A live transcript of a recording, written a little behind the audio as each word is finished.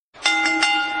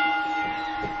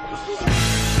Wildflower,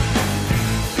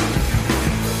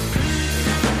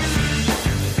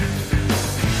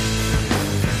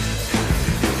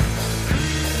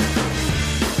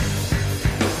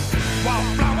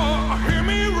 hear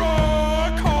me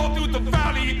roar, call through the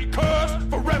valley, cursed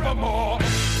forevermore.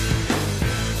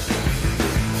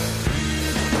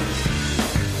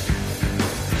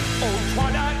 Oh,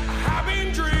 twilight,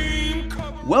 having dream.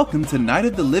 Welcome to Night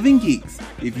of the Living Geeks.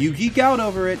 If you geek out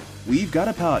over it, we've got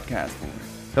a podcast for it.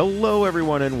 Hello,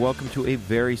 everyone, and welcome to a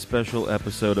very special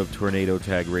episode of Tornado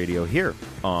Tag Radio here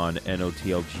on NOTLG.com.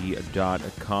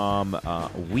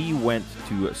 We went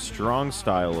to Strong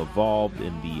Style Evolved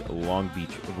in the Long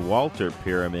Beach Walter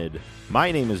Pyramid.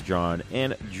 My name is John,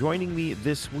 and joining me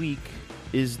this week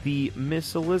is the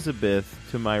Miss Elizabeth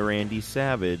to my Randy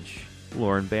Savage,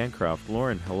 Lauren Bancroft.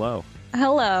 Lauren, hello.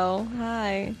 Hello.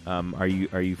 Hi. Are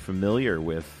you familiar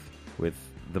with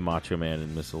the Macho Man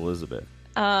and Miss Elizabeth?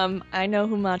 I know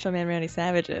who Macho Man Randy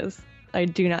Savage is. I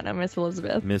do not know Miss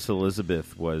Elizabeth. Miss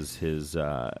Elizabeth was his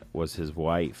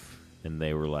wife, and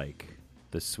they were like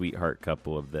the sweetheart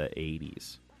couple of the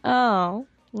 80s. Oh,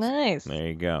 nice. There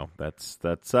you go. That's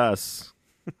us.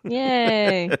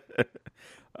 Yay.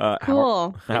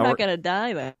 Cool. We're how not are- going to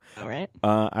die, though, right?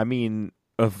 I mean,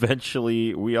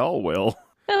 eventually we all will.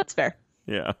 Yeah, that's fair.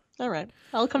 Yeah. All right.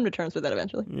 I'll come to terms with that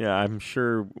eventually. Yeah, I'm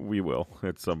sure we will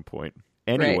at some point.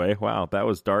 Anyway, Wow, that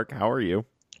was dark. How are you?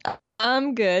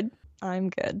 I'm good. Yeah.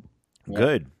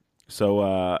 Good.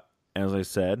 So, as I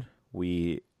said,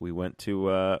 we went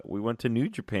to New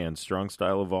Japan Strong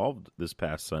Style Evolved this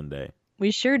past Sunday.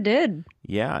 We sure did.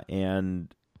 Yeah,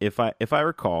 and if I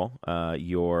recall, well,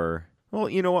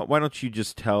 you know what? Why don't you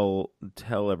just tell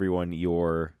everyone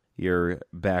your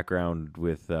background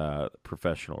with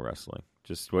professional wrestling?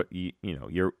 Just what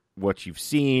what you've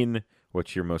seen,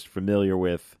 what you're most familiar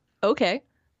with. Okay.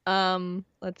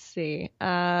 Let's see.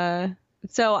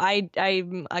 So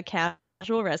I'm a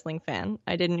casual wrestling fan.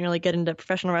 I didn't really get into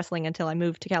professional wrestling until I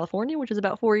moved to California, which was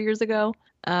about 4 years ago.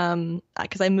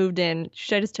 Because I moved in.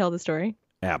 Should I just tell the story?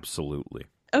 Absolutely.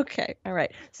 Okay. All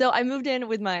right. So I moved in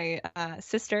with my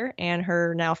sister and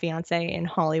her now fiance in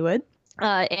Hollywood.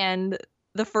 And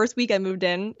the first week I moved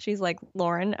in, she's like,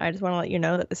 Lauren, I just want to let you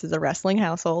know that this is a wrestling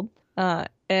household.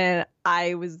 And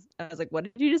I was like, what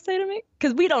did you just say to me?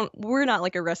 Because we're not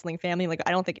like a wrestling family. Like,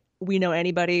 I don't think we know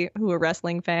anybody who are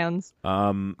wrestling fans.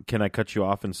 Can I cut you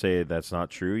off and say that's not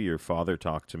true? Your father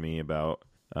talked to me about.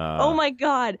 Oh my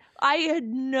God. I had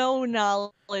no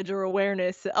knowledge or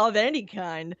awareness of any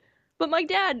kind. But my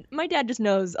dad just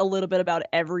knows a little bit about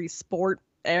every sport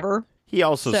ever. He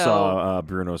also saw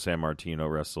Bruno Sammartino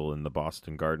wrestle in the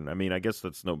Boston Garden. I mean, I guess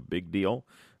that's no big deal,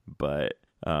 but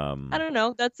I don't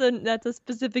know. That's a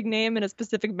specific name and a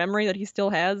specific memory that he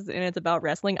still has, and it's about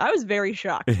wrestling. I was very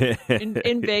shocked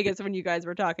in Vegas when you guys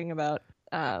were talking about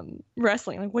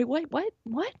wrestling. Like, wait,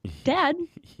 what? Dad,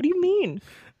 what do you mean?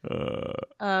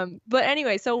 But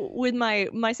anyway, so with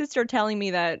my sister telling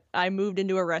me that I moved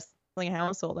into a wrestling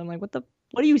household, I'm like, what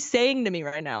are you saying to me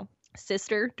right now,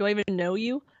 sister? Do I even know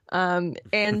you?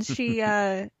 And she,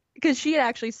 because she had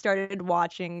actually started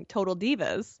watching Total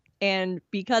Divas. And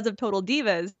because of Total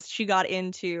Divas, she got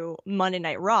into Monday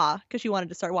Night Raw because she wanted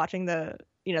to start watching the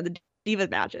Diva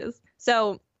matches.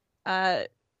 So it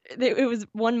was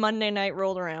one Monday night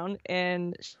rolled around,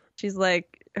 and she's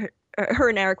like, her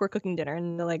and Eric were cooking dinner,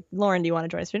 and they're like, Lauren, do you want to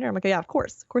join us for dinner? I'm like, yeah, of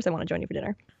course I want to join you for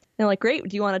dinner. And they're like, great,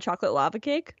 do you want a chocolate lava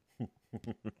cake?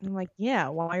 I'm like, yeah,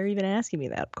 why are you even asking me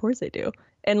that? Of course I do.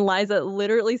 And Liza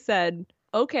literally said,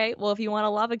 okay, well, if you want a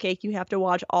lava cake, you have to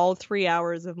watch all 3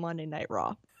 hours of Monday Night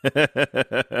Raw.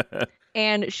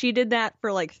 And she did that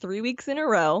for like 3 weeks in a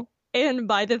row. And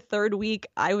by the third week,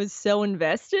 I was so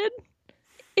invested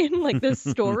in like this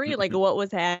story, like what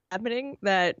was happening,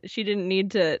 that she didn't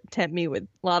need to tempt me with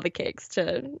lava cakes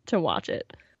to watch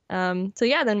it. So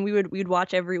yeah, then we'd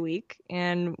watch every week,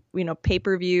 and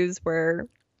pay-per-views where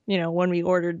when we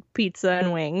ordered pizza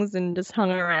and wings and just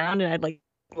hung around, and I'd like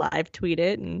live tweet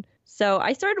it. And so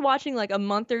I started watching like a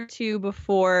month or two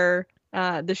before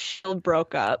the Shield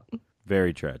broke up.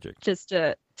 Very tragic. Just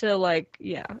to like,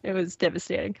 yeah, it was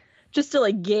devastating. Just to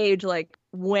like gauge like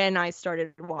when I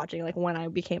started watching, like when I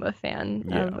became a fan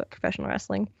of professional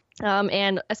wrestling.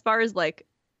 And as far as like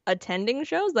attending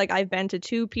shows, like I've been to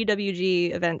 2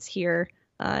 PWG events here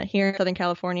in Southern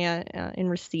California, in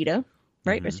Reseda,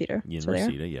 right? Mm-hmm. Reseda. In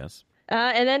Reseda, yes.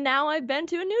 And then now I've been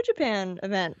to a New Japan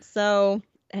event. So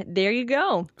there you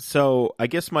go. So I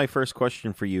guess my first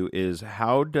question for you is,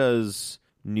 how does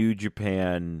New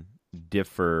Japan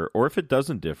differ, or if it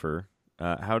doesn't differ,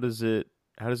 how does it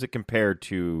compare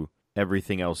to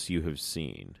everything else you have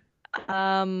seen?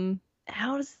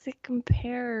 how does it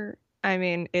compare? I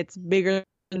mean, it's bigger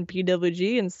than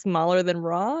PWG and smaller than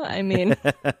Raw. I mean,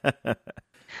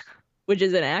 which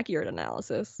is an accurate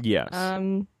analysis. Yes. I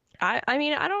mean,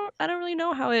 I don't really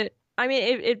know how it. I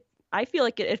mean, I feel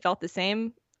like it felt the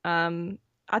same.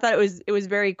 I thought it was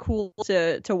very cool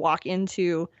to walk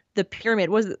into the pyramid.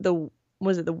 Was it the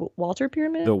Walter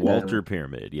Pyramid? The Walter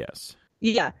Pyramid, yes.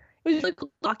 Yeah, it was really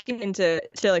cool walking into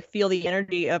to like feel the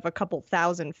energy of a couple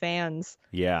thousand fans.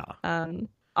 Yeah.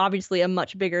 Obviously a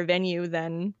much bigger venue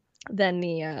than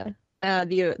the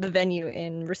venue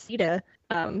in Reseda.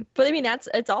 But I mean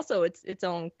it's also its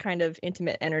own kind of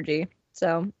intimate energy.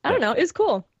 So I don't know, it was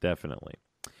cool. Definitely.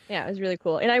 Yeah, it was really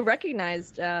cool. And I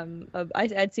recognized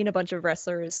I'd seen a bunch of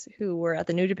wrestlers who were at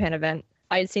the New Japan event.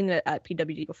 I had seen it at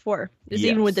PWG before. Just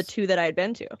even with the two that I had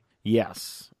been to.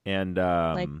 Yes. And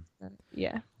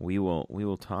yeah. We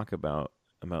will talk about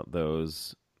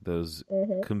those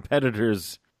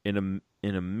competitors in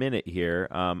a minute here.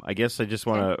 I guess I just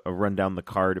want to run down the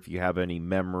card. If you have any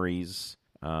memories,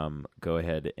 go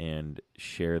ahead and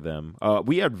share them.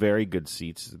 We had very good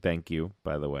seats. Thank you,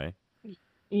 by the way.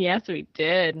 Yes, we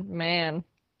did. Man,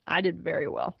 I did very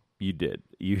well. You did.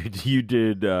 You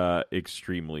did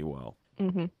extremely well.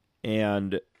 Mm-hmm.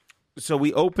 And so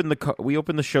we opened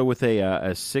the show with a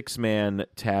 6-man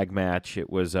tag match. It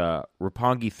was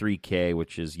Roppongi 3K,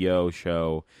 which is Yo,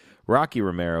 Sho, Rocky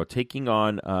Romero, taking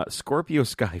on Scorpio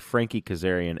Sky, Frankie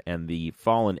Kazarian, and the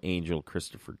Fallen Angel,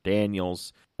 Christopher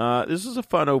Daniels. This was a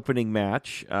fun opening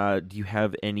match. Do you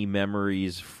have any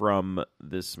memories from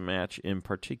this match in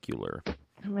particular?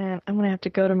 Man, I'm gonna have to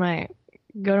go to my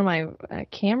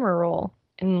camera roll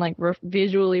and like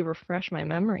visually refresh my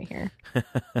memory here.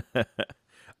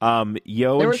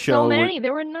 Yo there and were Sho so many.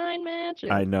 There were 9 matches.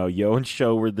 I know. Yo and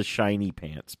Sho were the shiny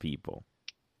pants people.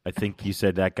 I think you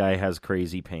said that guy has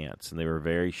crazy pants, and they were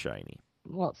very shiny.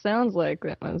 Well, it sounds like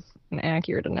that was an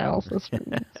accurate analysis.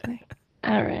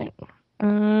 All right.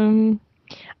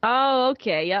 Oh,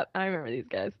 okay. Yep, I remember these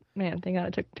guys. Man, thank God I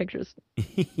took pictures.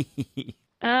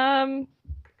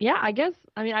 Yeah, I guess.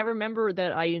 I mean, I remember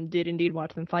that I did indeed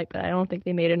watch them fight, but I don't think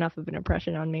they made enough of an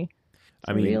impression on me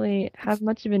to really have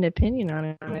much of an opinion on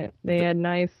it. They had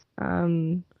nice,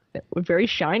 very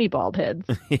shiny bald heads.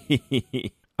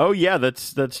 Oh yeah,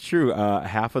 that's true.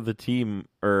 Half of the team,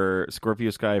 or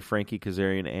Scorpio Sky, Frankie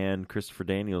Kazarian, and Christopher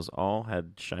Daniels, all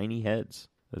had shiny heads.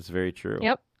 That's very true.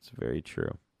 Yep, it's very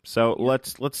true. So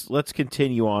let's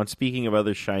continue on. Speaking of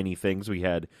other shiny things, we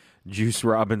had Juice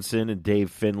Robinson and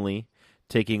Dave Finlay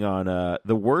taking on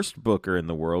the worst booker in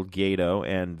the world, Gato,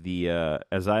 and the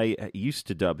as I used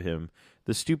to dub him,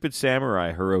 the stupid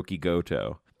samurai, Hiroki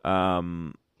Goto.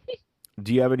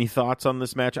 Do you have any thoughts on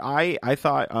this match? I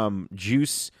thought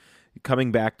Juice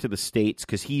coming back to the States,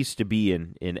 because he used to be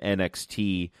in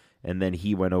NXT, and then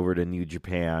he went over to New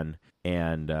Japan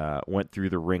and went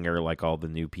through the ringer like all the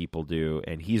new people do,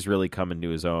 and he's really coming to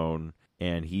his own,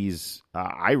 and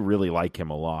I really like him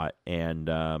a lot, and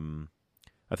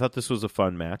I thought this was a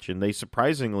fun match, and they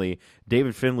surprisingly,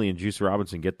 David Finlay and Juice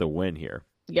Robinson get the win here.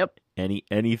 Yep.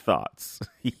 Any thoughts?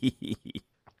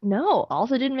 No,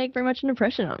 also didn't make very much an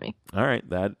impression on me. All right,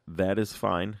 that is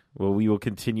fine. Well, we will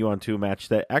continue on to a match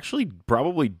that actually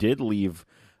probably did leave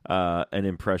an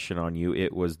impression on you.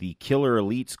 It was the Killer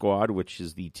Elite Squad, which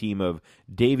is the team of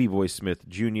Davey Boy Smith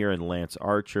Jr. and Lance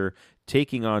Archer,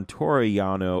 taking on Toru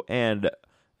Yano and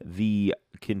the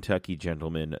Kentucky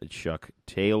Gentleman, Chuck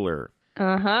Taylor.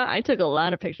 I took a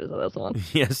lot of pictures of this one.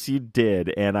 Yes, you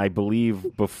did. And I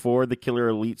believe before the Killer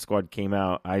Elite Squad came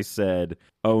out, I said,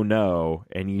 oh no,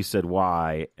 and you said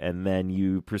why, and then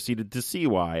you proceeded to see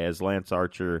why as Lance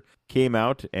Archer came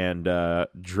out and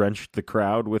drenched the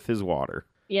crowd with his water.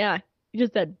 Yeah, he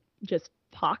just had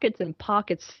pockets and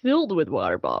pockets filled with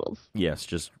water bottles. Yes,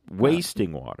 just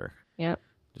wasting water. Yep.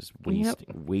 Just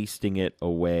wasting it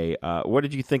away. What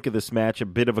did you think of this match? A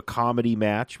bit of a comedy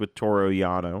match with Toru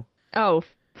Yano. Oh,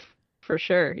 for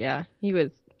sure. Yeah, he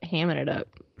was hamming it up.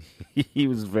 He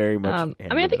was very much.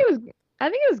 I think it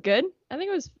was good.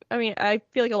 I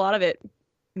feel like a lot of it,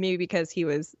 maybe because he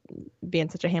was being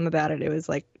such a ham about it, it was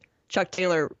like Chuck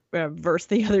Taylor versus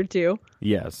the other two.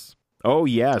 Yes. Oh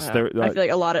yes. I feel like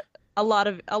a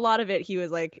lot of it, he was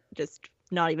like just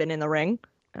not even in the ring.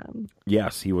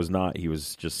 Yes, he was not. He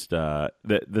was just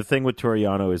the thing with Toru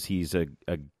Yano is he's a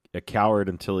coward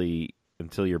until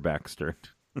your back's turned.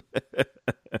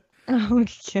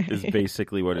 Okay. Is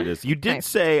basically what it is. You did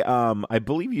say, I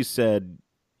believe you said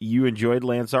you enjoyed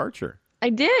Lance Archer. I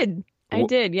did.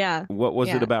 Yeah. What was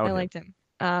it about him? I liked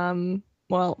him.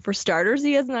 Well, for starters,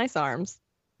 he has nice arms.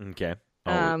 Okay.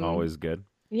 Always good.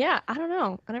 Yeah, I don't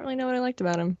know. I don't really know what I liked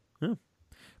about him.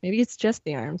 Maybe it's just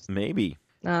the arms. Maybe.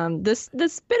 The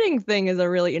spitting thing is a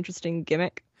really interesting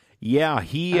gimmick. Yeah,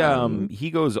 he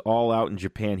goes all out in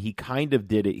Japan. He kind of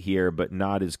did it here, but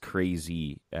not as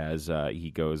crazy as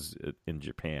he goes in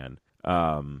Japan.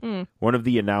 One of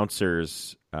the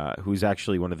announcers, who's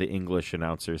actually one of the English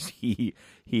announcers, he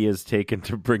is taken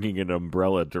to bringing an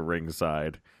umbrella to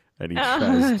ringside, and he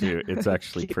tries to. It's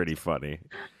actually pretty funny.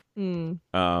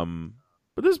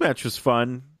 But this match was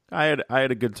fun. I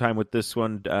had a good time with this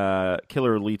one.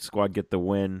 Killer Elite Squad get the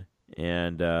win.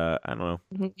 And I don't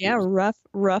know. Yeah,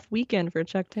 rough weekend for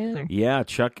Chuck Taylor. Yeah,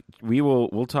 Chuck.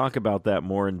 We'll talk about that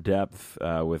more in depth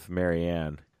with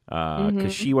Marianne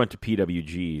because she went to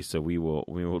PWG, so we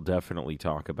will definitely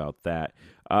talk about that.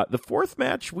 The fourth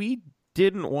match we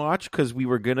didn't watch because we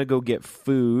were gonna go get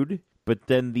food, but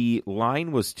then the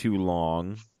line was too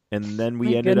long, and then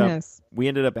we ended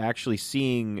up actually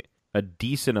seeing a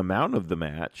decent amount of the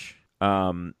match.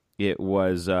 It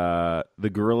was the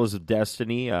Gorillas of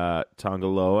Destiny,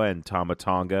 Tongaloa and Tama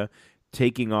Tonga,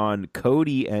 taking on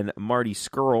Cody and Marty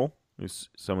Scurll, who's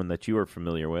someone that you are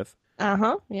familiar with.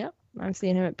 Yeah. I've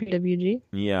seen him at PWG.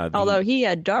 Yeah. Although he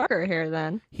had darker hair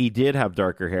then. He did have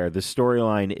darker hair. The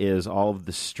storyline is all of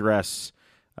the stress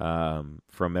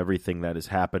from everything that is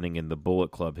happening in the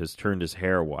Bullet Club has turned his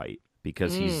hair white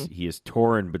because he is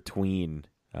torn between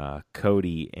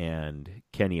Cody and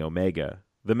Kenny Omega,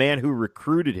 the man who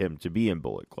recruited him to be in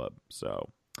Bullet Club. So,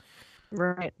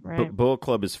 right. Bullet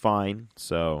Club is fine.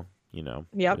 So, you know.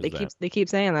 Yep, they keep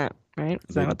saying that, right?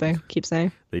 Is that what they keep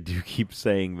saying? They do keep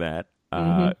saying that.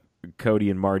 Cody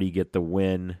and Marty get the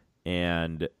win,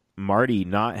 and Marty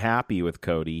not happy with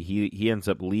Cody. He ends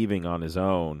up leaving on his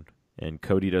own, and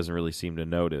Cody doesn't really seem to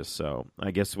notice. So,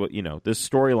 I guess this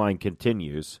storyline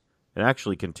continues. It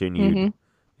actually continued.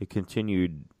 It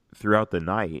continued throughout the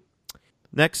night.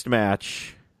 Next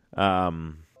match,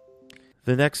 the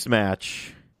next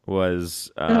match was...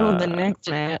 the next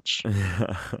match.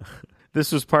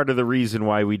 This was part of the reason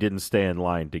why we didn't stay in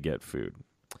line to get food.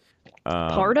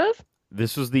 Part of?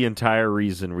 This was the entire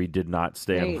reason we did not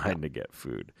stay in line to get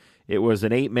food. It was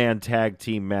an 8-man tag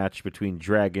team match between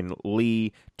Dragon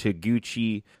Lee,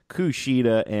 Taguchi,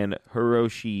 Kushida, and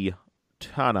Hiroshi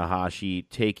Tanahashi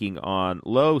taking on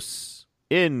Los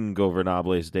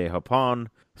Ingobernables de Japón,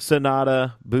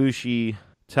 Sanada, Bushi,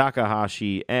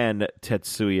 Takahashi, and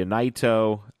Tetsuya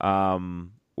Naito.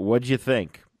 What'd you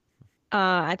think?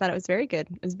 I thought it was very good.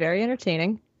 It was very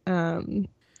entertaining.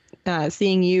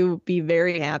 Seeing you be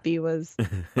very happy was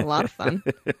a lot of fun.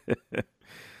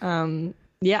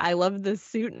 Yeah, I loved the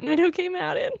suit Naito came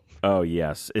out in. Oh,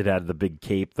 yes. It had the big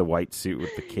cape, the white suit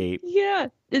with the cape. Yeah.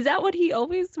 Is that what he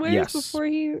always wears before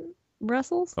he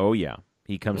wrestles? Oh, yeah.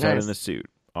 He comes out in a suit,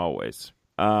 always.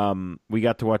 We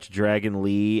got to watch Dragon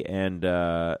Lee and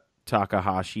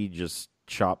Takahashi just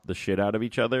chop the shit out of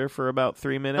each other for about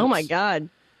 3 minutes. Oh, my God.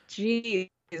 Jeez,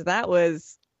 that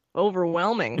was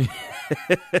overwhelming.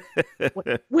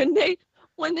 when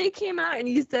they came out and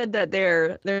you said that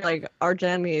they're like arch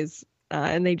enemies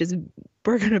and they just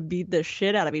were gonna beat the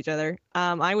shit out of each other,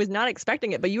 I was not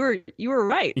expecting it, but you were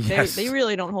right. Yes. They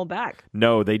really don't hold back.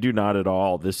 No, they do not at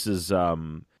all. This is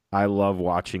I love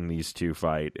watching these two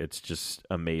fight. It's just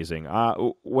amazing.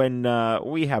 When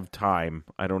we have time,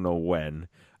 I don't know when,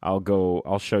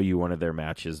 I'll show you one of their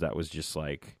matches that was just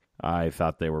like, I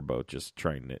thought they were both just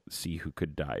trying to see who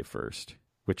could die first.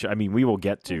 Which, I mean, we will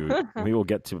get to. We will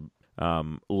get to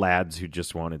lads who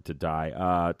just wanted to die.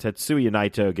 Tetsuya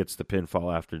Naito gets the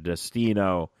pinfall after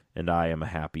Destino, and I am a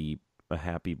happy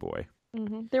boy.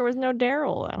 There was no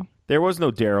Daryl, though. There was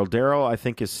no Daryl. Daryl, I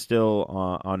think, is still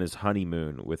on his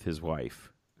honeymoon with his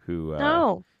wife. Who?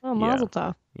 Mazel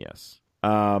tov. Yes.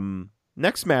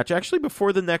 Next match. Actually,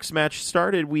 before the next match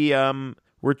started, we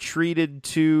were treated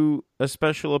to a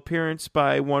special appearance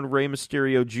by one Rey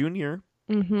Mysterio Jr.,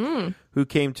 who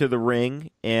came to the ring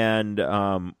and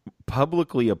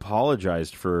publicly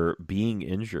apologized for being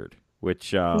injured,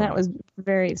 which... that was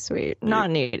very sweet.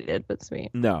 Not needed, but sweet.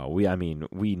 No,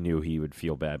 we knew he would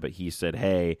feel bad, but he said,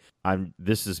 hey,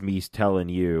 this is me telling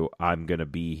you I'm going to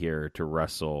be here to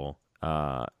wrestle,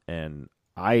 and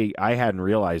I hadn't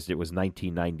realized it was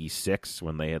 1996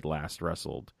 when they had last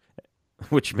wrestled.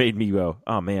 Which made me go,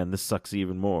 oh man, this sucks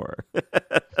even more.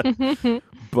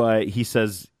 But he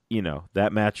says,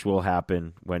 that match will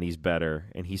happen when he's better.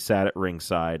 And he sat at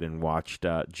ringside and watched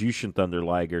Jushin Thunder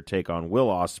Liger take on Will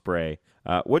Ospreay.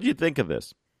 What did you think of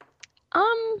this?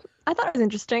 I thought it was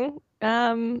interesting.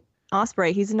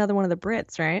 Ospreay, he's another one of the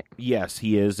Brits, right? Yes,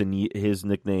 he is. And his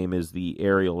nickname is the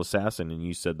Aerial Assassin. And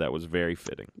you said that was very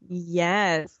fitting.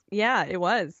 Yes. Yeah, it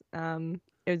was. It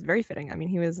was very fitting. I mean,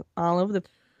 he was all over the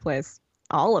place.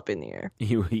 all up in the air.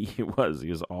 He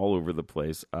was all over the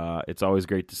place. It's always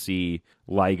great to see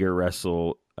Liger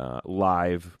wrestle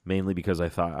live, mainly because I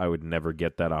thought I would never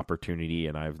get that opportunity,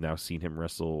 and I've now seen him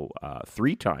wrestle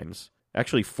 3 times,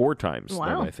 actually 4 times. Wow.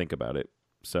 Now that I think about it.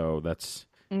 So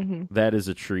that is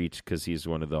a treat because he's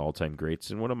one of the all-time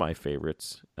greats and one of my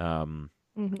favorites.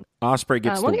 Ospreay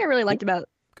gets one thing I really liked about.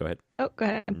 Go ahead. Oh, go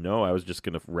ahead. No, I was just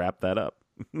going to wrap that up.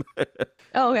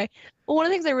 Oh, okay. Well, one of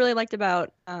the things I really liked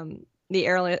about the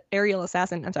aerial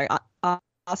assassin, I'm sorry,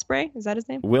 Ospreay, is that his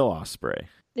name? Will Ospreay.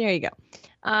 There you go.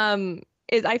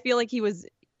 Is I feel like it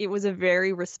was a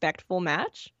very respectful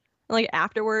match. Like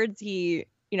afterwards, he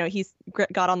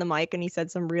got on the mic and he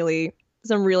said some really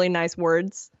nice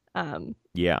words.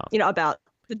 About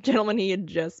the gentleman he had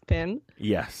just pinned.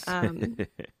 Yes.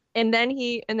 And then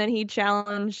he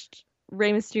challenged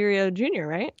Rey Mysterio Jr.,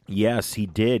 right? Yes, he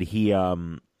did.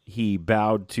 He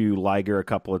bowed to Liger a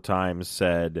couple of times,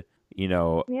 said,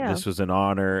 this was an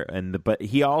honor, but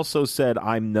he also said,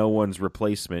 "I'm no one's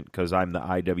replacement because I'm the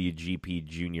IWGP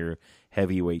Junior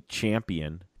Heavyweight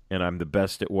Champion, and I'm the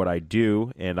best at what I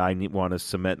do, and I want to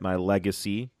cement my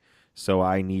legacy, so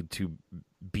I need to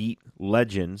beat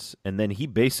legends." And then he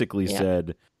basically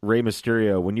said, "Rey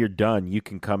Mysterio, when you're done, you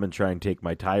can come and try and take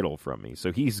my title from me."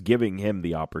 So he's giving him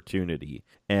the opportunity,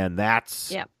 and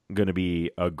that's going to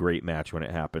be a great match when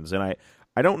it happens. And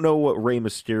I don't know what Rey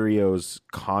Mysterio's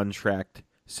contract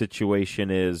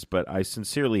situation is, but I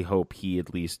sincerely hope he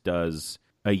at least does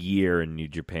a year in New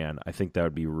Japan. I think that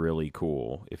would be really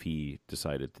cool if he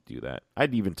decided to do that.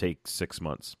 I'd even take 6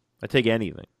 months. I'd take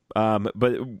anything.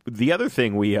 But the other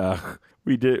thing we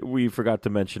forgot to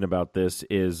mention about this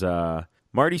is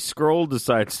Marty Scurll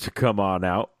decides to come on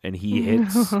out, and he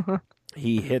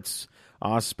hits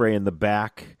Ospreay in the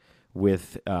back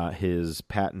with his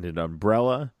patented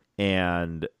umbrella,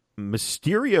 and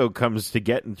Mysterio comes to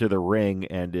get into the ring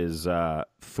and is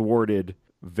thwarted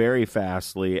very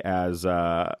fastly as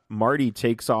Marty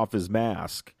takes off his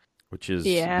mask, which is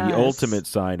the ultimate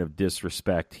sign of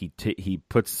disrespect. He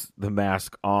puts the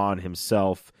mask on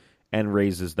himself and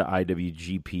raises the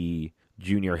IWGP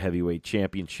Junior Heavyweight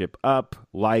Championship up.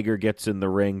 Liger gets in the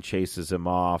ring, chases him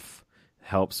off,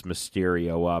 helps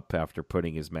Mysterio up after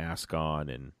putting his mask on,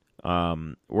 and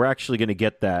we're actually going to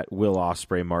get that Will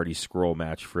Ospreay Marty Scurll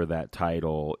match for that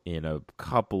title in a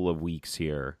couple of weeks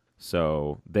here.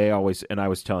 So they always, and I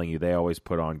was telling you, they always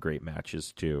put on great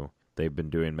matches too. They've been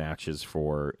doing matches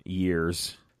for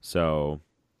years, so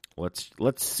let's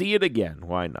see it again.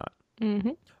 Why not?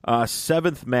 Mm-hmm.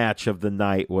 7th match of the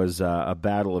night was a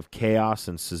battle of chaos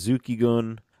and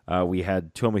Suzuki-gun. We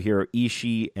had Tomohiro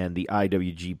Ishii and the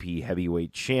IWGP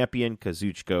Heavyweight Champion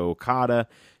Kazuchika Okada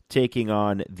taking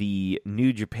on the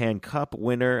New Japan Cup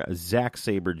winner Zack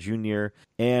Sabre Jr.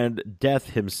 and Death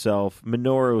himself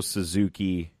Minoru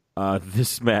Suzuki.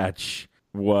 This match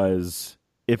was,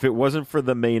 if it wasn't for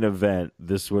the main event,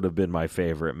 this would have been my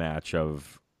favorite match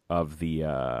of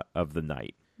the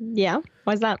night. Yeah,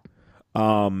 why's that?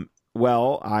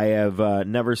 Well, I have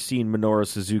never seen Minoru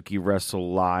Suzuki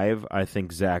wrestle live. I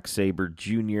think Zack Sabre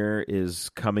Jr. is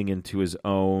coming into his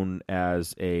own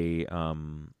as a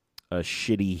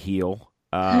shitty heel.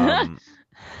 I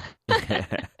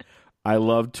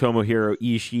love Tomohiro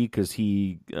Ishii because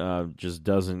he just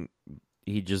doesn't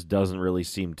really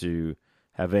seem to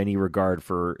have any regard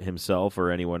for himself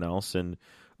or anyone else. And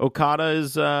Okada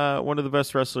is one of the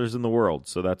best wrestlers in the world,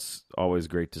 so that's always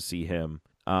great to see him.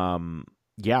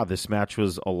 This match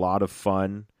was a lot of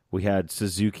fun. We had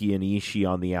Suzuki and Ishii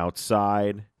on the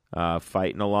outside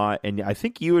fighting a lot. And I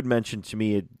think you had mentioned to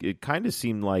me it kind of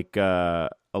seemed like a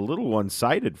little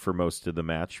one-sided for most of the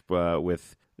match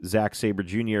with Zack Sabre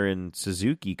Jr. and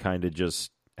Suzuki kind of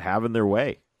just having their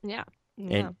way. Yeah.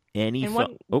 And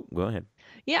go ahead.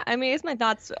 Yeah, I mean, it's my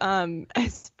thoughts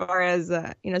as far as,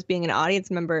 as being an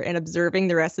audience member and observing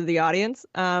the rest of the audience.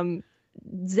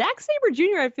 Zack Sabre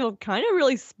Jr., I feel, kind of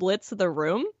really splits the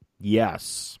room.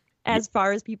 Yes. As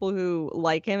far as people who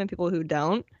like him and people who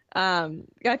don't.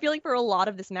 I feel like for a lot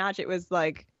of this match, it was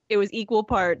equal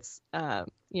parts,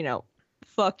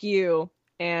 fuck you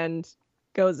and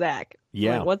go Zack.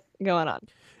 Yeah. Like, what's going on?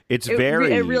 It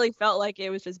really felt like it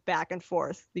was just back and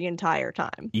forth the entire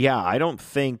time. Yeah,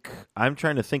 I'm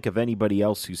trying to think of anybody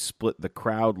else who split the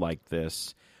crowd like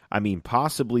this. I mean,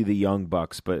 possibly the Young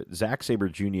Bucks, but Zack Sabre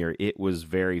Jr., it was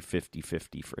very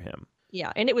 50-50 for him.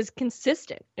 Yeah, and it was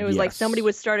consistent. It was like somebody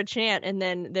would start a chant, and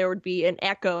then there would be an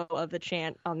echo of the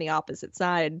chant on the opposite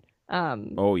side. At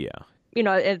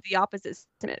the opposite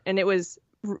side, and it was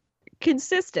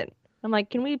consistent. I'm like,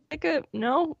 can we pick a...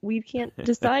 No, we can't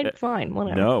decide. Fine,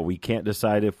 whatever. No, we can't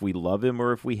decide if we love him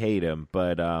or if we hate him,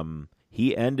 but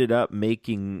he ended up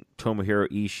making Tomohiro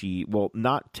Ishii, well,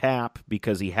 not tap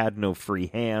because he had no free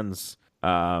hands.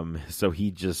 So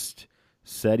he just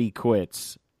said he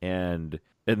quits, and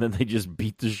then they just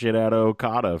beat the shit out of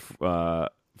Okada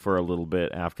for a little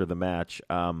bit after the match.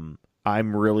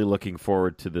 I'm really looking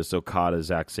forward to this Okada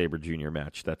Zack Sabre Jr.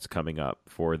 match that's coming up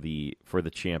for the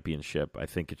championship. I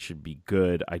think it should be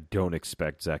good. I don't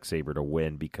expect Zack Sabre to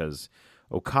win because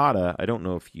Okada, I don't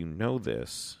know if you know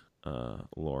this,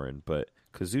 Lauren, but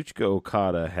Kazuchika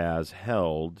Okada has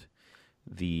held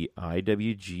the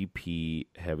IWGP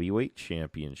Heavyweight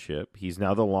Championship. He's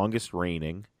now the longest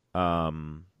reigning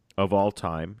of all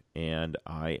time, and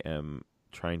I am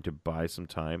trying to buy some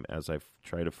time as I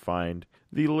try to find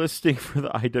the listing for the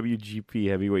IWGP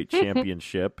Heavyweight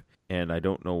Championship, and I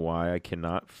don't know why I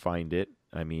cannot find it.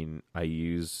 I mean, I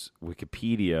use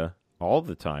Wikipedia all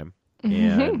the time,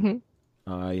 and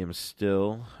I am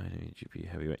still IWGP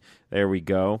Heavyweight. There we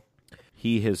go.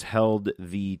 He has held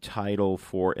the title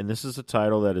for, and this is a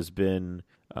title that has been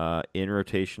in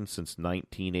rotation since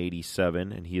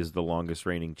 1987, and he is the longest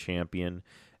reigning champion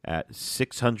at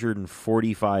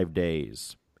 645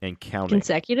 days and counting.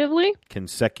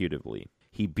 Consecutively.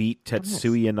 He beat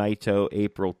Tetsuya Naito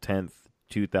April 10th,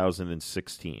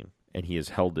 2016, and he has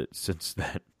held it since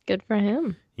then. Good for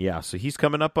him. Yeah, so he's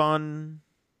coming up on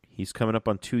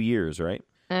 2 years, right?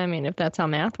 I mean, if that's how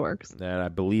math works. That I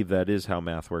believe that is how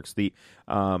math works. He's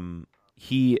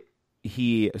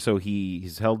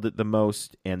held it the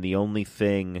most, and the only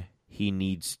thing he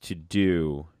needs to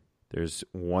do, there's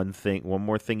one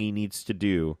more thing he needs to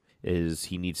do, is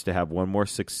he needs to have one more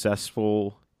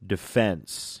successful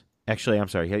defense. Actually, I'm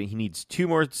sorry, he needs 2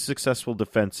 more successful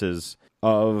defenses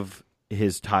of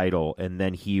his title, and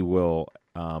then he will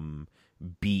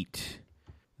beat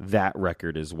that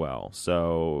record as well.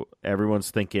 So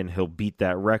everyone's thinking he'll beat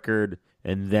that record,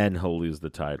 and then he'll lose the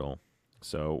title.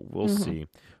 So we'll see.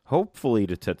 Hopefully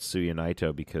to Tetsuya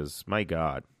Naito, because, my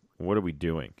God, what are we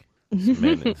doing?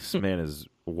 This man is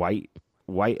white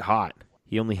hot.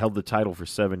 He only held the title for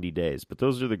 70 days, but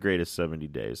those are the greatest 70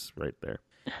 days right there.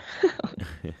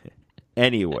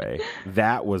 Anyway,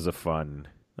 that was fun.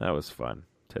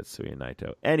 Tetsuya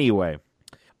Naito. Anyway,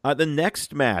 the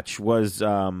next match was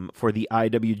for the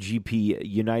IWGP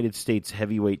United States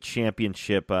Heavyweight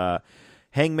Championship.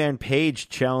 Hangman Page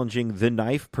challenging the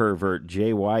knife pervert,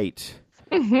 Jay White.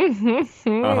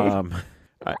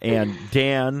 And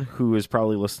Dan, who is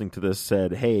probably listening to this,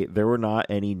 said, hey, there were not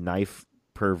any knife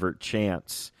pervert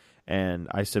chants. And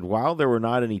I said, while there were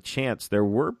not any chants, there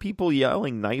were people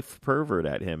yelling knife pervert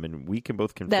at him, and we can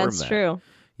both confirm that. That's true.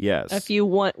 Yes. A few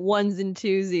ones and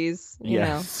twosies, you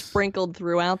know, sprinkled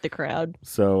throughout the crowd.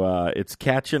 So it's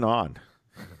catching on.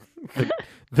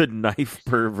 The knife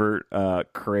pervert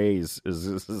craze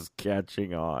is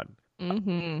catching on.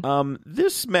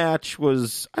 This match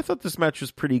I thought this match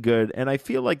was pretty good, and I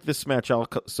feel like this match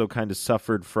also kind of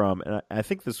suffered from, and I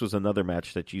think this was another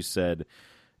match that you said,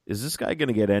 is this guy going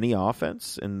to get any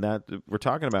offense? And that we're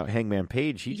talking about Hangman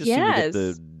Page. He just seemed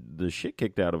to get the shit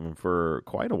kicked out of him for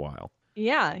quite a while.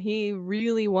 Yeah, he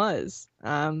really was.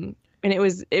 And it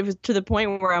was to the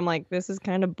point where I'm like, this is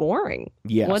kind of boring.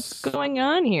 Yes. What's going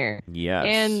on here? Yes.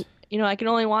 And, you know, I can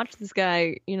only watch this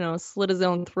guy, you know, slit his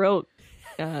own throat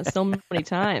so many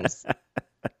times.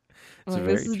 Like,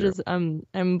 this is just,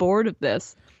 I'm bored of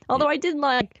this. Although I did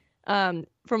like, from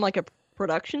like a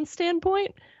production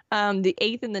standpoint, the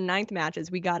 8th and the 9th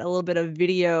matches, we got a little bit of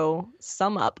video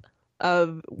sum up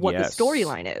of what the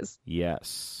storyline is.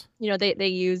 Yes. You know, they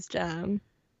used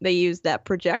that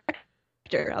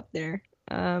projector up there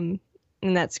in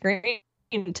that screen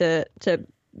to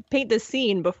paint the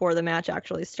scene before the match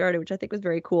actually started, which I think was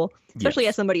very cool. Especially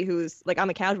as somebody who's like, I'm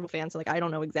a casual fan, so like I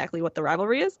don't know exactly what the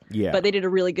rivalry is. Yeah. But they did a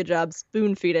really good job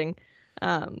spoon feeding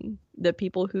the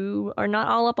people who are not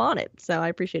all up on it. So I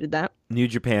appreciated that. New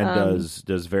Japan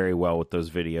does very well with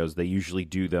those videos. They usually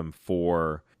do them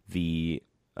for the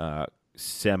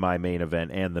semi-main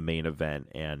event and the main event,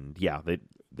 and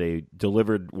they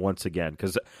delivered once again,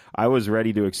 because I was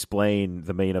ready to explain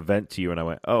the main event to you, and I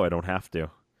went, oh, I don't have to.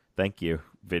 Thank you,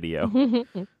 video.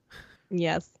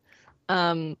 Yes.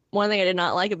 One thing I did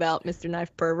not like about Mr.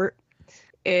 Knife Pervert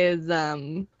is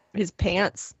his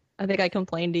pants. I think I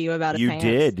complained to you about his pants.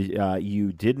 You did.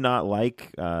 You did not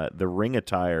like the ring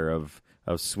attire of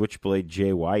Switchblade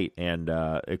Jay White, and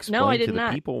explain to the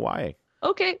people why.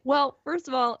 Okay, well, first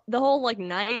of all, the whole like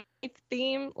knife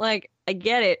theme, like I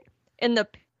get it. And the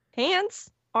pants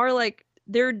are like,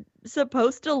 they're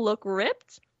supposed to look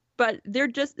ripped, but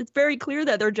it's very clear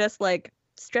that they're just like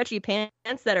stretchy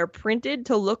pants that are printed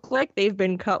to look like they've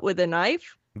been cut with a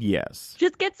knife. Yes.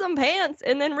 Just get some pants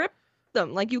and then rip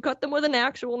them, like you cut them with an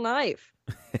actual knife.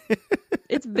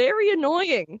 It's very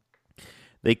annoying.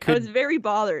 They I was could. very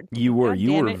bothered. You were. God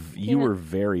You damn were. it. You Yeah. were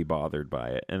very bothered by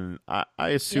it, and I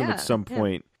assume Yeah, at some yeah.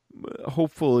 point,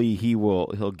 hopefully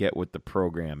he'll get with the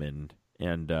program and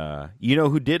you know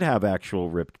who did have actual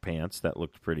ripped pants that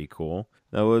looked pretty cool.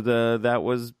 That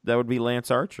would be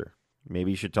Lance Archer.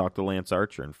 Maybe you should talk to Lance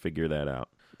Archer and figure that out.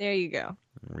 There you go.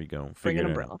 There we go. Bring Figure an it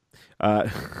umbrella. out.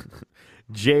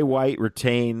 Jay White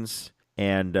retains,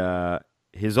 and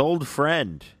his old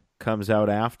friend comes out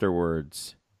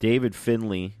afterwards. David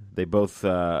Finlay. They both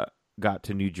got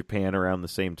to New Japan around the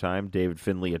same time. David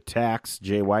Finlay attacks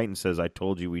Jay White and says, "I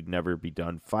told you we'd never be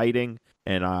done fighting."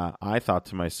 And I thought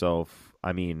to myself,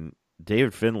 I mean,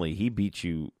 David Finlay, he beats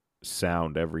you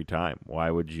sound every time.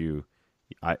 Why would you?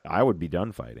 I would be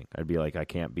done fighting. I'd be like, I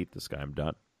can't beat this guy. I'm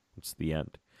done. It's the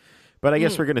end. But I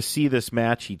guess we're going to see this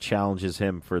match. He challenges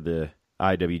him for the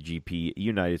IWGP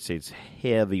United States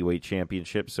Heavyweight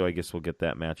Championship, so I guess we'll get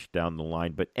that match down the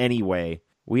line. But anyway,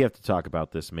 we have to talk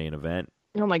about this main event.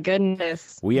 Oh my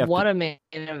goodness. What a main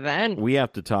event. We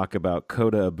have to talk about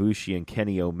Kota Ibushi and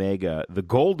Kenny Omega, the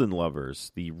Golden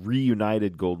Lovers, the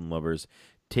reunited Golden Lovers,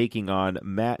 taking on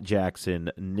Matt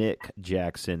Jackson, Nick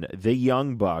Jackson, the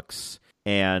Young Bucks,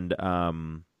 and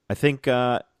I think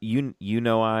I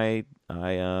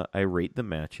rate the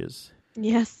matches.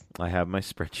 Yes. I have my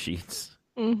spreadsheets.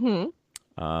 Mm-hmm.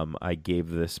 I gave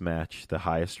this match the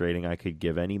highest rating I could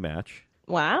give any match.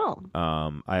 Wow.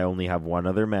 I only have one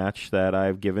other match that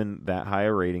I've given that high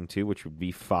a rating to, which would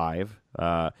be 5.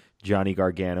 Johnny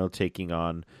Gargano taking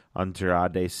on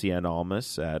Andrade Cien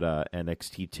Almas at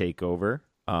NXT TakeOver.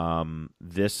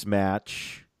 This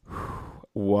match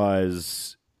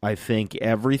was, I think,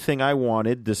 everything I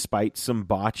wanted, despite some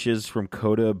botches from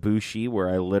Kota Ibushi,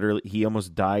 where he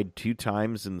almost died 2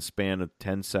 times in the span of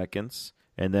 10 seconds.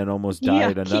 And then almost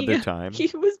died another time. He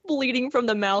was bleeding from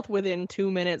the mouth within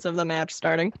 2 minutes of the match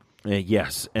starting.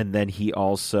 Yes, and then he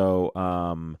also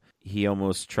he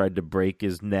almost tried to break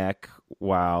his neck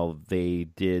while they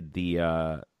did the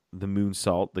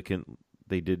moonsault.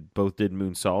 Both did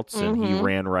moonsaults, and he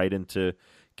ran right into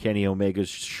Kenny Omega's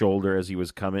shoulder as he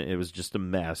was coming. It was just a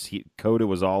mess. Kota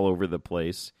was all over the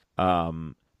place.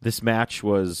 This match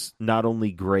was not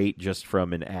only great just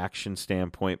from an action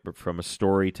standpoint, but from a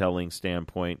storytelling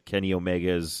standpoint. Kenny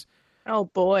Omega is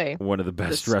one of the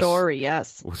best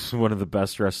was one of the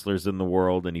best wrestlers in the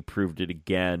world, and he proved it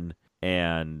again.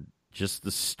 And just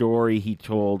the story he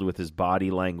told with his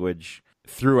body language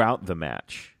throughout the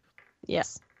match.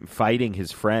 Yes. Fighting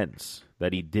his friends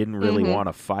that he didn't really want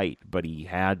to fight, but he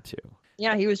had to.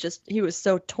 Yeah, he was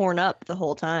so torn up the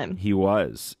whole time. He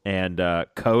was. And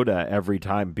Kota every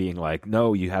time being like,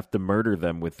 no, you have to murder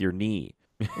them with your knee.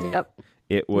 Yep.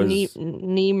 It was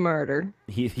knee murder.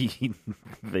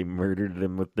 They murdered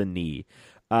him with the knee.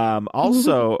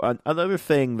 Also, another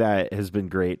thing that has been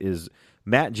great is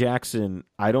Matt Jackson.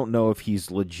 I don't know if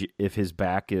if his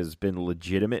back has been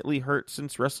legitimately hurt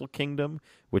since Wrestle Kingdom,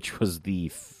 which was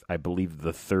I believe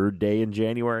the 3rd day in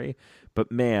January.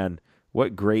 But man,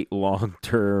 what great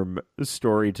long-term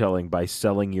storytelling by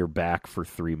selling your back for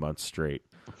 3 months straight.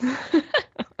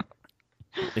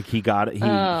 Like he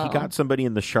got somebody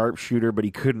in the sharpshooter, but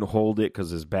he couldn't hold it because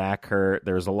his back hurt.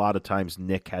 There's a lot of times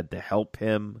Nick had to help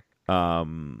him.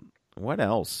 What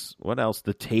else?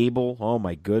 The table. Oh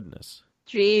my goodness.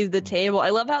 Jeez, the table.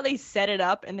 I love how they set it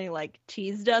up and they like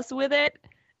teased us with it,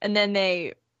 and then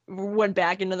they went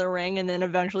back into the ring, and then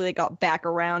eventually they got back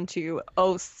around to,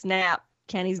 oh snap,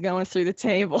 Kenny's going through the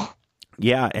table.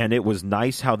 Yeah, and it was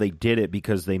nice how they did it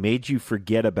because they made you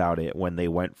forget about it when they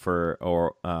went for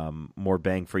more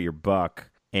bang for your buck.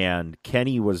 And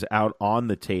Kenny was out on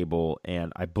the table,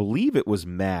 and I believe it was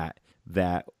Matt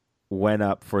that went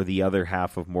up for the other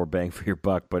half of more bang for your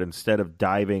buck. But instead of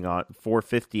diving on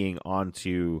 450ing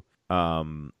onto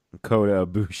Kota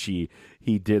Ibushi,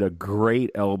 he did a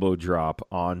great elbow drop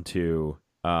onto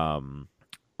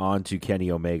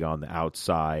Kenny Omega on the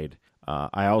outside.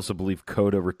 I also believe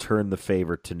Kota returned the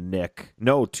favor to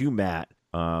Matt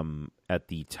at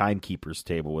the timekeeper's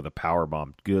table with a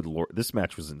powerbomb. Good Lord. This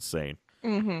match was insane.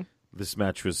 Mm-hmm. This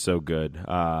match was so good.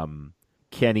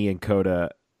 Kenny and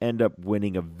Kota end up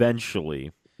winning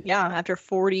eventually. Yeah, after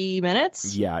 40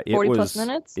 minutes? Yeah, 40 plus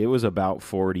minutes? It was about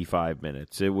 45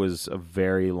 minutes. It was a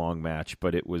very long match,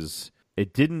 but I was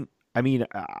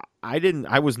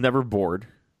never bored.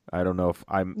 I don't know if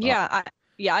I'm...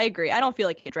 I agree. I don't feel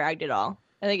like it dragged at all.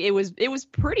 I think it was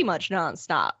pretty much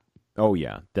nonstop. Oh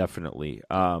yeah, definitely.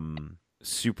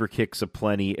 Super kicks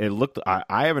aplenty. It looked.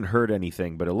 I haven't heard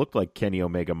anything, but it looked like Kenny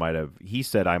Omega might have. He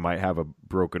said I might have a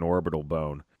broken orbital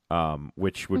bone.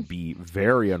 which would be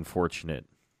very unfortunate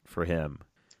for him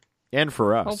and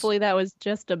for us. Hopefully that was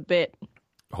just a bit.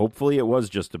 Hopefully it was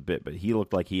just a bit, but he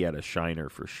looked like he had a shiner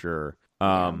for sure.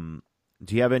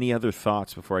 Do you have any other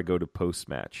thoughts before I go to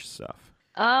post-match stuff?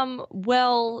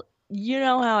 Well, you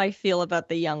know how I feel about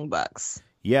the Young Bucks.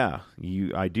 Yeah,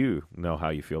 I do know how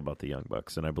you feel about the Young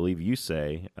Bucks, and I believe you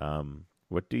say,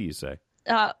 what do you say?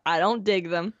 I don't dig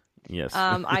them. Yes.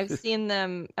 I've seen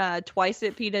them twice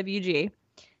at PWG.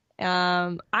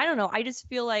 I don't know. I just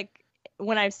feel like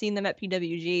when I've seen them at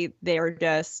PWG,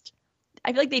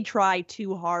 I feel like they try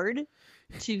too hard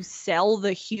to sell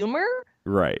the humor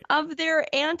right. of their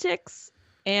antics.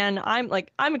 And I'm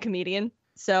a comedian,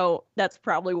 so that's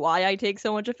probably why I take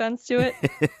so much offense to it.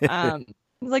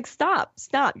 It's like, stop.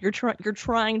 You're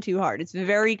trying too hard. It's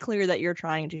very clear that you're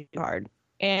trying too hard,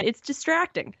 and it's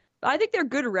distracting. I think they're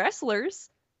good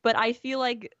wrestlers, but I feel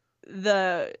like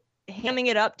the hamming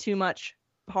it up too much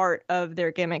part of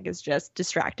their gimmick is just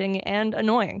distracting and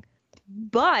annoying.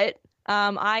 But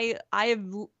I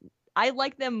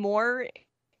like them more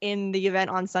in the event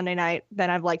on Sunday night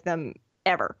than I've liked them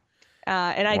ever.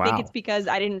 And I think it's because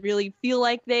I didn't really feel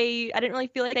like they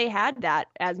had that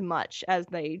as much as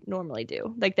they normally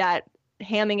do. Like that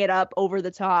hamming it up over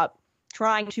the top,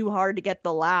 trying too hard to get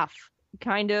the laugh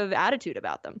kind of attitude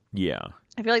about them. Yeah.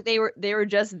 I feel like they were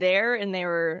just there, and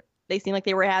they seemed like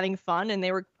they were having fun, and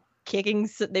they were kicking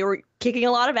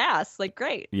a lot of ass. Like,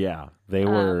 great. Yeah. They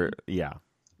were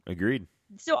agreed.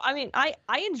 So, I mean, I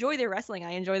enjoy their wrestling.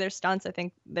 I enjoy their stunts. I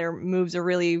think their moves are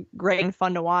really great and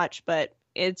fun to watch, but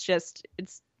it's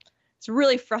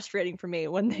really frustrating for me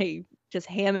when they just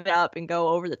ham it up and go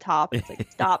over the top. It's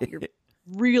like, stop, you're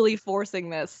really forcing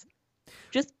this.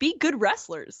 Just be good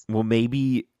wrestlers. Well,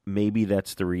 maybe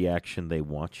that's the reaction they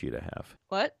want you to have.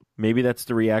 What? Maybe that's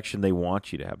the reaction they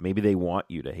want you to have. Maybe they want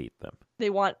you to hate them. They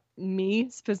want me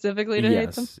specifically to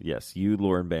hate them? Yes, you,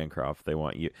 Lauren Bancroft, they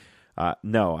want you.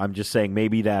 No, I'm just saying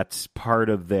maybe that's part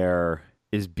of their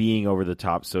is being over the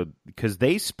top. So because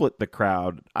they split the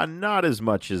crowd, not as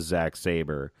much as Zack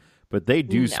Sabre, but they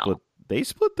do split. They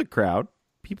split the crowd.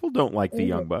 People don't like the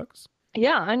Young Bucks.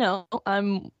 Yeah, I know.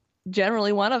 I'm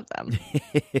generally one of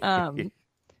them.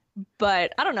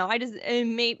 But I don't know.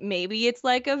 Maybe it's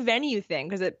like a venue thing,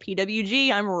 because at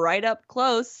PWG I'm right up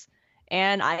close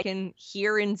and I can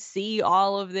hear and see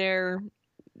all of their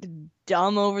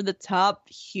dumb, over the top,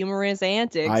 humorous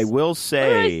antics. I will say.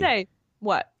 What did I say?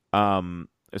 What? I'm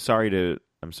sorry to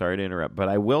interrupt, but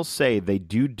I will say they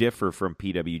do differ from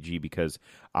PWG, because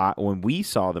when we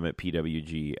saw them at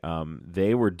PWG,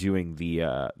 they were doing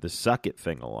the suck it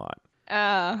thing a lot.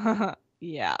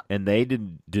 Yeah. And they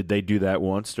did they do that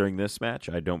once during this match?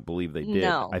 I don't believe they did.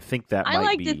 No. I think that I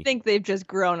like to think they've just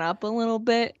grown up a little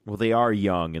bit. Well, they are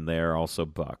young and they are also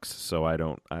bucks, so I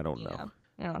don't know.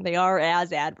 Yeah, they are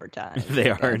as advertised.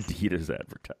 They are indeed as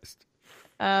advertised.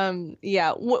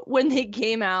 Yeah. When they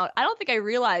came out, I don't think I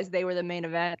realized they were the main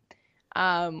event.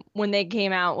 When they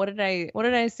came out, what did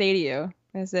I say to you?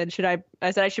 I said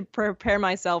I should prepare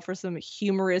myself for some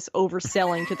humorous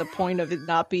overselling to the point of it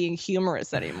not being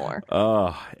humorous anymore.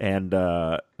 Oh, and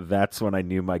that's when I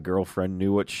knew my girlfriend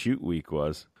knew what shoot week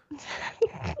was.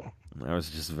 I was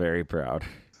just very proud.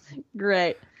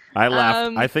 Great. I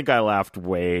laughed. I think I laughed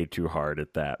way too hard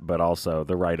at that, but also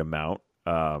the right amount.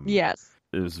 Yes.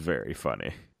 It was very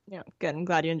funny. Yeah, good. I'm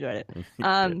glad you enjoyed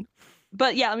it.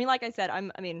 But yeah, I mean, like I said, I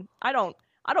don't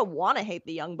want to hate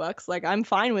the Young Bucks. Like, I'm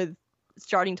fine with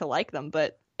starting to like them,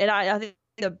 but I think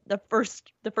the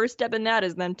first step in that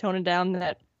is them toning down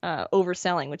that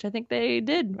overselling, which I think they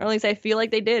did, or at least I feel like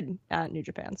they did at New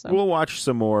Japan. So we'll watch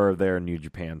some more of their New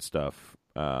Japan stuff.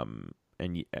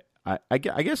 And I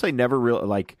guess I never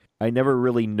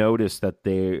really noticed that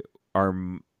they are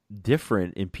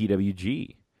different in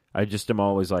PWG. I just am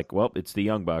always like, well, it's the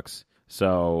Young Bucks.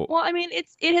 So well, I mean,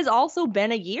 it has also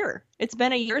been a year. It's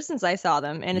been a year since I saw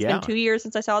them, and it's been 2 years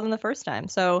since I saw them the first time.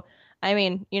 So I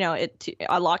mean,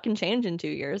 a lot can change in 2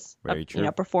 years. Very true.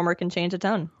 A performer can change a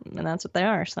ton, and that's what they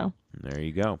are. So there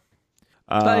you go.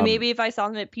 But maybe if I saw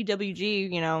them at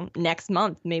PWG, next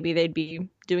month, maybe they'd be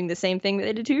doing the same thing that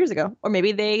they did 2 years ago, or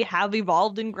maybe they have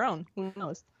evolved and grown. Who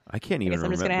knows? I can't even remember.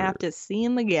 I'm just gonna have to see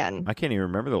them again. I can't even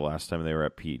remember the last time they were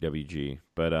at PWG,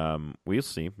 but we'll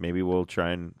see. Maybe we'll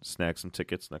try and snag some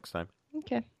tickets next time.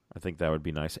 Okay. I think that would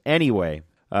be nice. Anyway,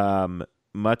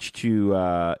 much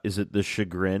to is it the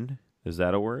chagrin? Is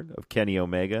that a word of Kenny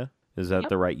Omega? Is that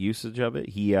the right usage of it?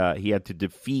 He had to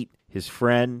defeat his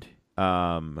friend.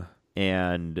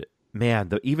 And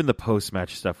man, even the post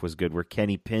match stuff was good. Where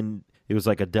Kenny pinned, it was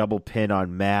like a double pin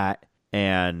on Matt,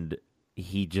 and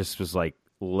he just was like,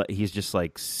 he's just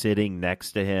like sitting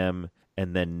next to him,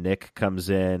 and then Nick comes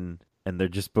in, and they're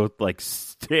just both like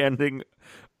standing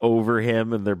over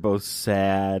him, and they're both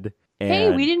sad. And...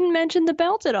 Hey, we didn't mention the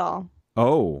belt at all.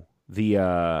 Oh,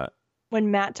 the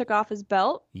when Matt took off his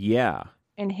belt yeah,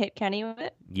 and hit Kenny with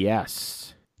it,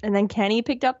 yes, and then Kenny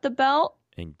picked up the belt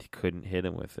and couldn't hit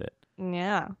him with it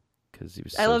Yeah, because he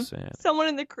was I so love sad. someone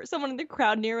in the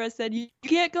crowd near us said, "You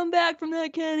can't come back from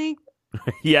that, Kenny."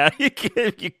 Yeah, you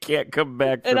can't come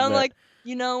back. And from I'm that. like,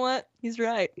 you know what? He's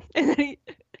right. And then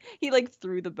he like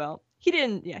threw the belt. He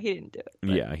didn't do it. But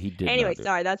Yeah, he did. anyway, not do it.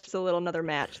 sorry, that's just a little another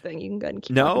match thing. You can go ahead and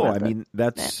keep No, talking I about mean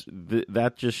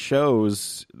that just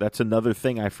shows. That's another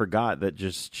thing I forgot. That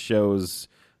just shows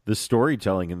the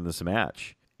storytelling in this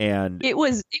match. And it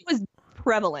was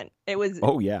prevalent. It was.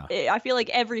 oh yeah, I feel like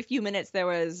every few minutes there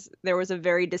was a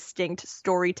very distinct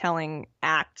storytelling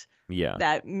act yeah.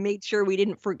 that made sure we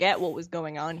didn't forget what was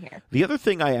going on here. The other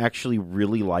thing I actually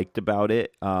really liked about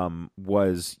it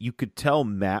was you could tell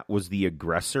Matt was the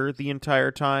aggressor the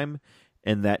entire time,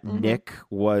 and that Nick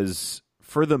was,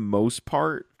 for the most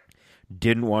part,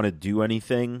 didn't want to do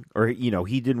anything, or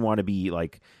he didn't want to be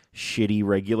like shitty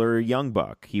regular Young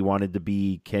Buck. He wanted to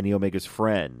be Kenny Omega's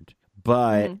friend.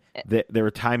 But there were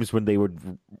times when they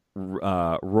would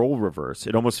role reverse.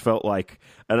 It almost felt like,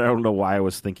 and I don't know why I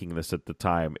was thinking this at the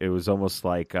time, it was almost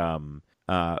like Ben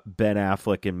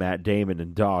Affleck and Matt Damon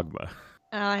in Dogma.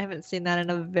 Oh, I haven't seen that in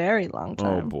a very long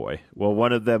time. Oh, boy. Well,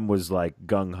 one of them was like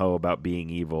gung-ho about being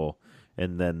evil,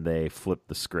 and then they flipped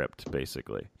the script,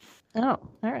 basically. Oh,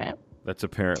 all right. That's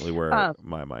apparently where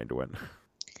my mind went.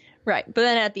 Right. But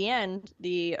then at the end,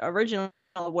 the original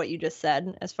of what you just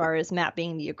said, as far as Matt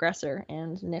being the aggressor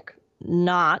and Nick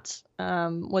not,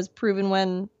 was proven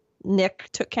when Nick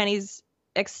took Kenny's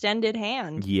extended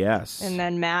hand. Yes. And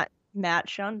then Matt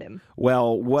shunned him.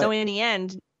 Well, what... So in the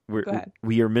end, go ahead.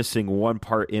 We are missing one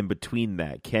part in between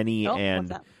that. Kenny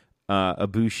and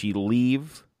Ibushi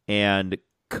leave, and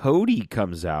Cody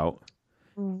comes out.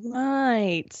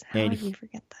 Right. How did you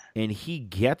forget that? And he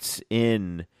gets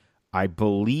in, I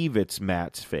believe it's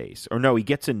Matt's face. Or no, he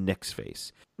gets in Nick's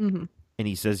face. Mm-hmm. And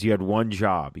he says, you had one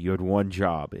job. You had one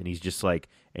job. And he's just like,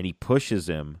 and he pushes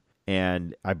him.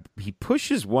 And he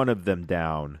pushes one of them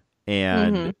down.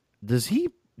 And does he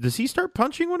start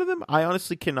punching one of them? I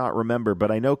honestly cannot remember.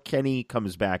 But I know Kenny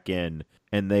comes back in,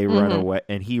 and they run away.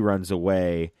 And he runs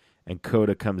away. And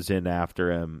Kota comes in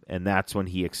after him. And that's when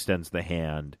he extends the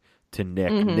hand to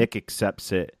Nick. Nick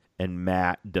accepts it, and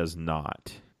Matt does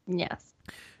not. Yes.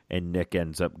 And Nick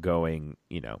ends up going,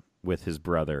 with his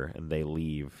brother, and they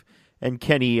leave. And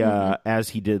Kenny, as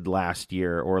he did last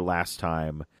year or last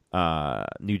time,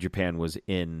 New Japan was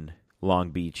in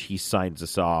Long Beach. He signs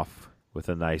us off with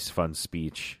a nice, fun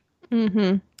speech.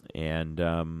 Mm-hmm. And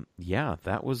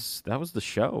that was the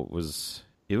show.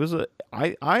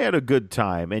 I had a good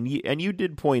time, and you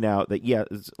did point out that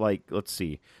it's like, let's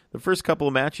see, the first couple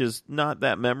of matches not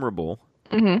that memorable,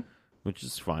 which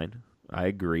is fine. I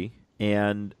agree.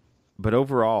 But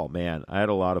overall, man, I had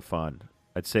a lot of fun.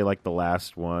 I'd say like the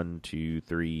last 1, 2,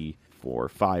 3, 4,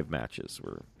 5 matches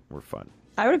were fun.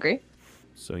 I would agree.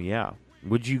 So yeah,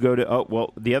 would you go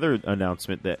to? The other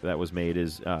announcement that was made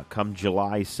is come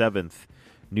July 7th.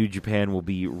 New Japan will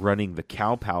be running the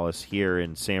Cow Palace here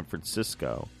in San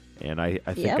Francisco. And I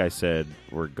think I said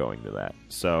we're going to that.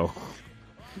 So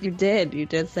You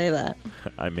did say that.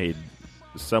 I made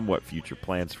somewhat future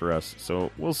plans for us.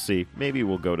 So we'll see. Maybe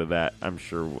we'll go to that. I'm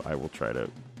sure I will try to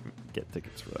get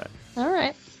tickets for that. All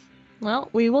right. Well,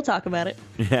 we will talk about it.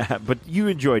 Yeah, but you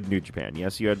enjoyed New Japan.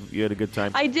 Yes, you had a good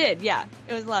time? I did, yeah.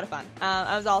 It was a lot of fun.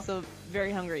 I was also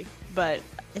very hungry, but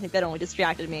I think that only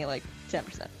distracted me like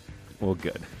 10%. Well,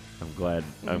 good. I'm glad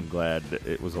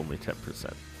it was only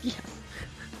 10%. Yes.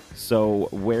 So,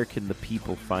 where can the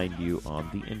people find you on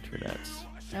the internet?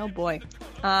 Oh boy.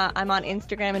 I'm on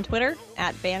Instagram and Twitter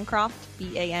at Bancroft,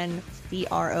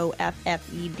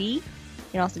 Bancroffed. You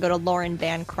can also go to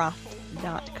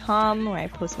laurenbancroft.com where I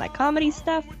post my comedy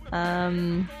stuff.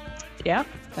 Yeah,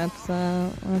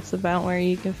 that's about where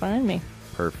you can find me.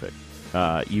 Perfect.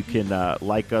 You can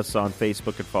like us on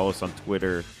Facebook and follow us on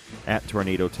Twitter at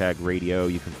Tornado Tag Radio.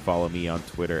 You can follow me on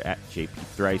Twitter at JP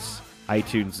Thrice.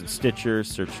 iTunes and Stitcher,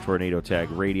 search Tornado Tag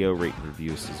Radio, rate and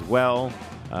review us as well.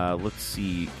 Let's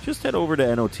see. Just head over to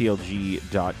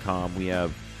NOTLG.com. We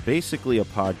have basically a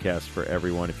podcast for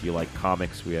everyone. If you like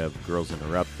comics, we have Girls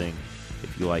Interrupting.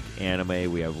 If you like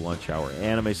anime, we have Lunch Hour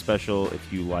Anime Special.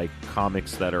 If you like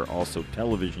comics that are also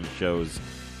television shows,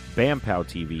 BamPow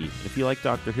TV. If you like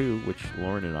Doctor Who, which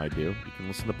Lauren and I do, you can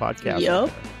listen to the podcast. Yep.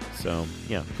 So,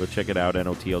 yeah, go check it out,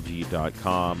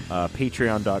 NOTLG.com.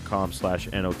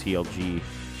 Patreon.com/NOTLG.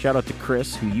 Shout out to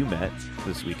Chris, who you met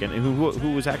this weekend, and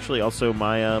who was actually also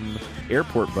my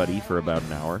airport buddy for about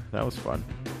an hour. That was fun.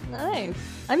 Nice.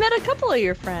 I met a couple of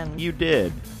your friends. You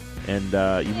did, and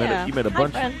you met a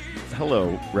bunch. Friends.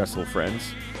 Hello, Wrestle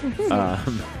friends.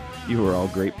 You were all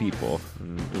great people.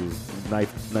 And it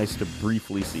was nice to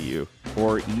briefly see you,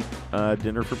 or eat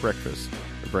dinner for breakfast,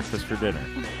 or breakfast for dinner.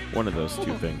 One of those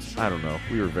two things. I don't know.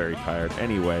 We were very tired.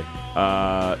 Anyway,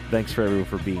 thanks for everyone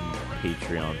for being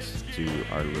Patreons to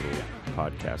our little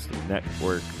podcasting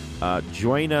network.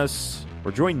 Join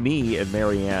me and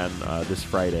Marianne this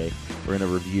Friday. We're going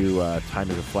to review Time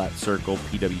is a Flat Circle,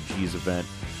 PWG's event,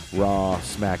 Raw,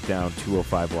 SmackDown,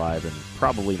 205 Live, and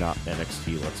probably not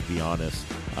NXT, let's be honest.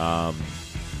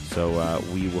 So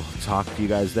we will talk to you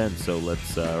guys then. So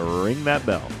let's ring that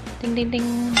bell. Ding, ding,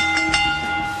 ding.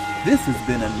 This has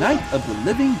been a Night of the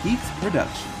Living Geeks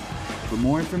production. For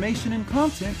more information and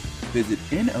content, visit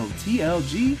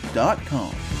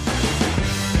NOTLG.com.